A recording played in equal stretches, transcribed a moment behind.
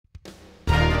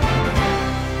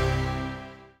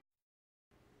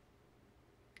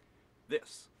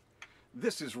this.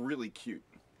 This is really cute.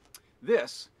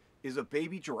 This is a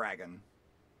baby dragon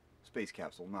space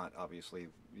capsule, not obviously,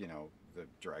 you know, the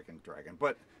dragon,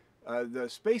 but the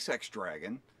SpaceX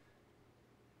Dragon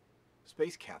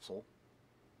space capsule,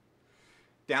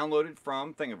 downloaded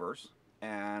from Thingiverse,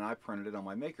 and I printed it on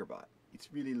my MakerBot. It's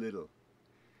really little.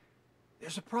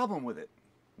 There's a problem with it.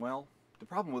 Well, the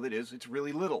problem with it is it's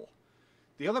really little.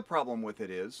 The other problem with it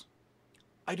is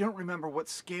I don't remember what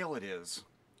scale it is.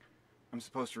 I'm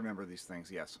supposed to remember these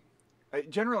things, yes.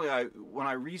 Generally, when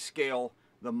I rescale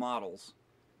the models,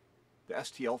 the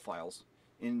STL files,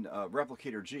 in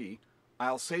Replicator G,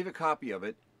 I'll save a copy of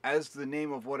it as the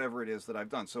name of whatever it is that I've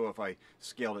done. So if I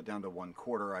scaled it down to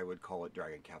 1/4, I would call it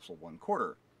Dragon Capsule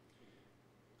 1/4.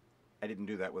 I didn't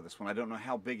do that with this one. I don't know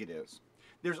how big it is.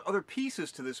 There's other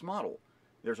pieces to this model.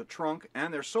 There's a trunk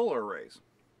and there's solar arrays.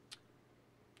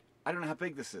 I don't know how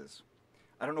big this is.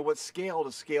 I don't know what scale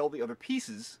to scale the other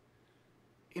pieces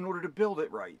in order to build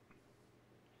it right.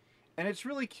 And it's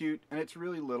really cute, and it's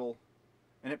really little,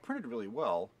 and it printed really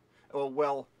well.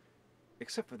 Well,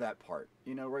 except for that part.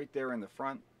 You know, right there in the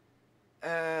front,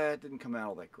 it didn't come out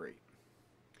all that great.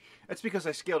 That's because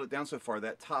I scaled it down so far,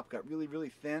 that top got really, really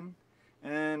thin,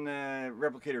 and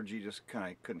Replicator G just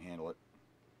kind of couldn't handle it.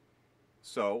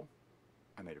 So,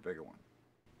 I made a bigger one.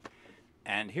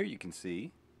 And here you can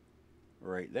see,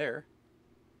 right there,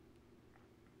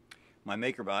 my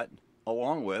MakerBot,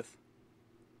 along with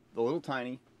the little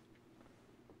tiny,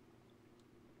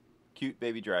 cute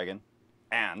baby dragon,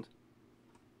 and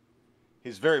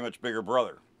his very much bigger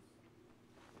brother.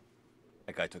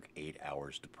 That guy took 8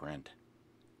 hours to print.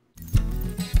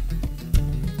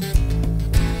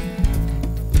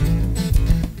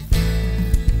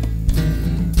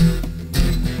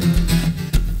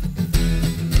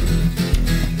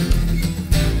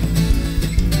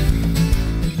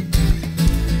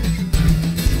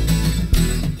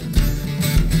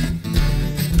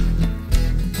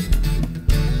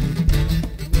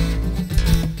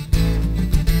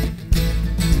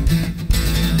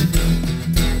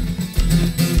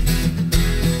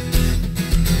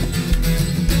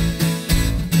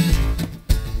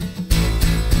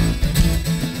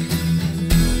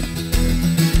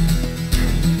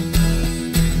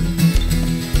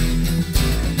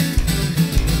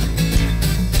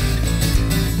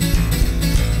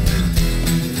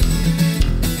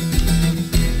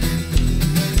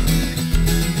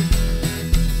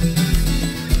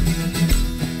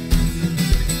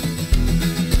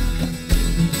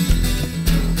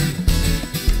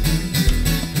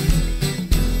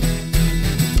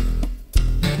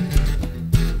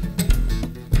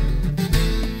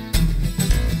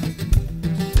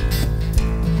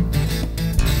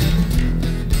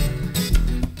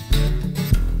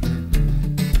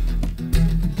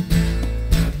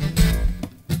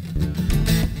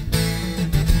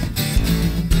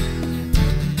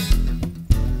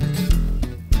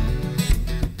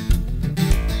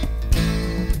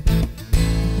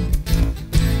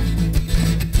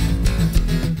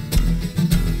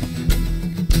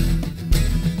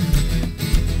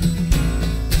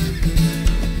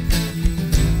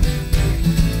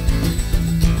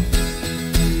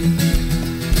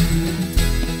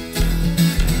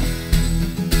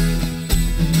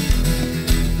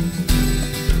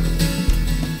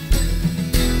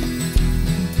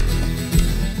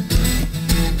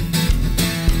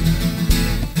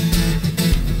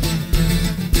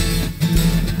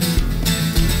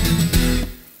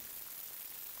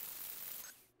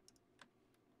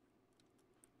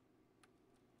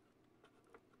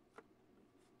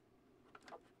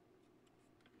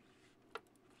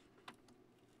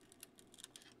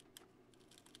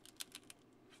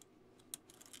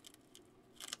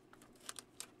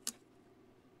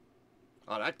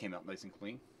 Oh, that came out nice and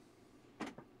clean.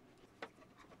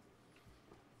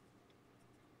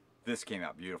 This came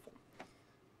out beautiful.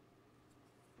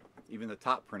 Even the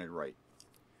top printed right.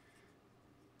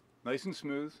 Nice and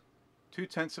smooth.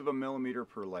 0.2 of a millimeter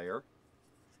per layer.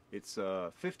 It's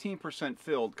 15%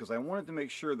 filled because I wanted to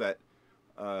make sure that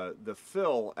the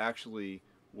fill actually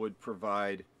would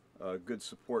provide good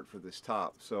support for this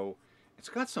top. So it's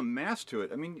got some mass to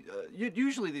it. I mean,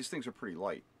 usually these things are pretty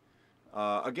light.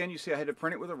 Again, you see I had to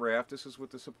print it with a raft. This is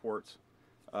with the supports.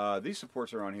 These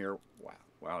supports are on here.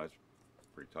 Wow, that's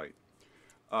pretty tight.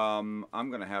 I'm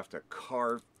going to have to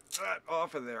carve that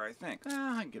off of there, I think.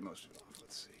 I can get most of it off.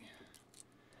 Let's see.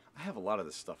 I have a lot of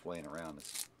this stuff laying around,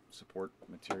 this support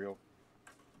material.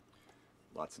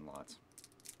 Lots and lots.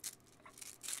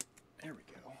 There we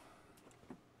go.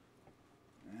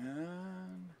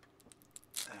 And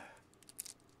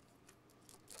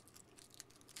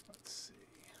let's see.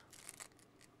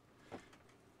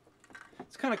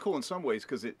 kind of cool in some ways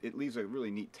because it leaves a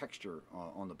really neat texture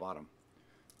on the bottom.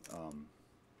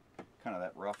 Kind of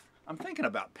that rough. I'm thinking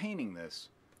about painting this.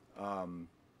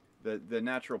 The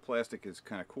natural plastic is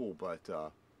kind of cool, but I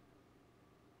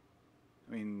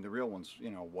mean the real one's, you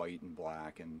know, white and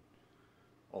black and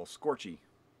all scorchy.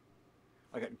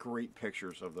 I got great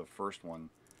pictures of the first one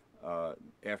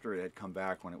after it had come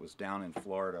back when it was down in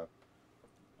Florida.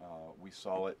 We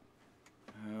saw it.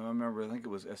 I remember, I think it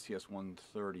was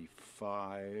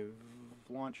STS-135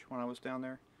 launch when I was down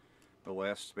there. The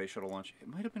last space shuttle launch. It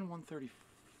might have been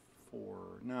 134.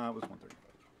 No, it was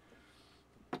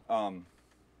 135.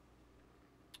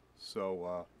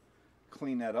 So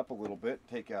clean that up a little bit.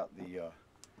 Take out the,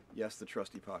 yes, the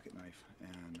trusty pocket knife.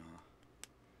 And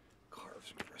carve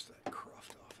some rest of that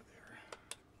cruft off of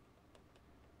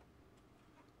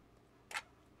there.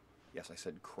 Yes, I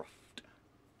said cruft.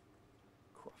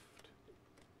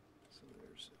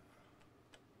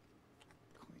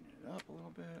 Up a little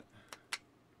bit.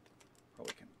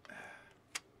 Probably can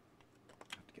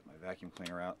have to get my vacuum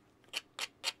cleaner out.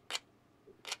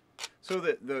 So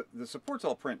the supports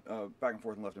all print back and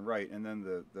forth and left and right, and then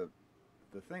the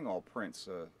thing all prints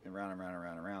around and around and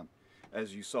around and around,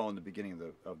 as you saw in the beginning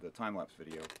of the time-lapse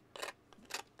video.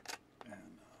 And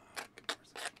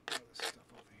where's this stuff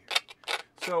over here?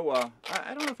 So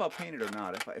I don't know if I'll paint it or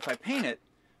not. If I paint it,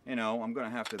 you know, I'm going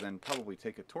to have to then probably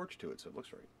take a torch to it so it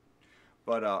looks right.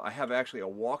 But I have actually a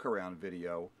walk-around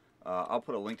video. I'll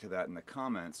put a link to that in the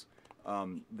comments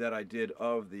that I did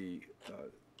of the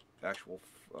actual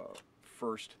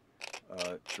first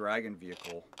Dragon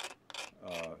vehicle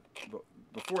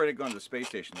before it had gone to the space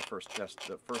station. The first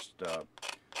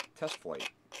test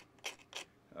flight.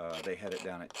 They had it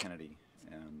down at Kennedy,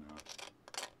 and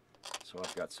so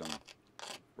I've got some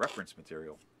reference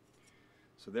material.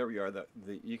 So there we are.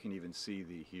 You can even see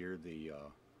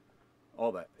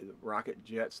all that, the rocket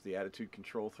jets, the attitude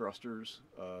control thrusters,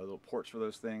 little ports for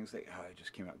those things. It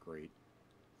just came out great.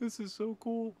 This is so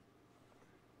cool.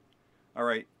 All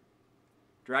right,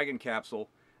 Dragon Capsule.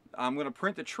 I'm going to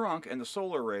print the trunk and the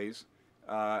solar arrays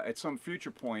at some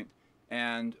future point,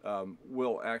 and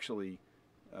we'll actually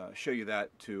show you that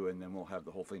too, and then we'll have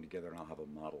the whole thing together, and I'll have a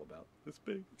model about this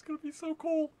big. It's going to be so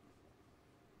cool.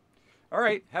 All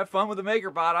right, have fun with the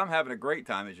MakerBot. I'm having a great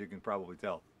time, as you can probably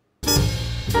tell.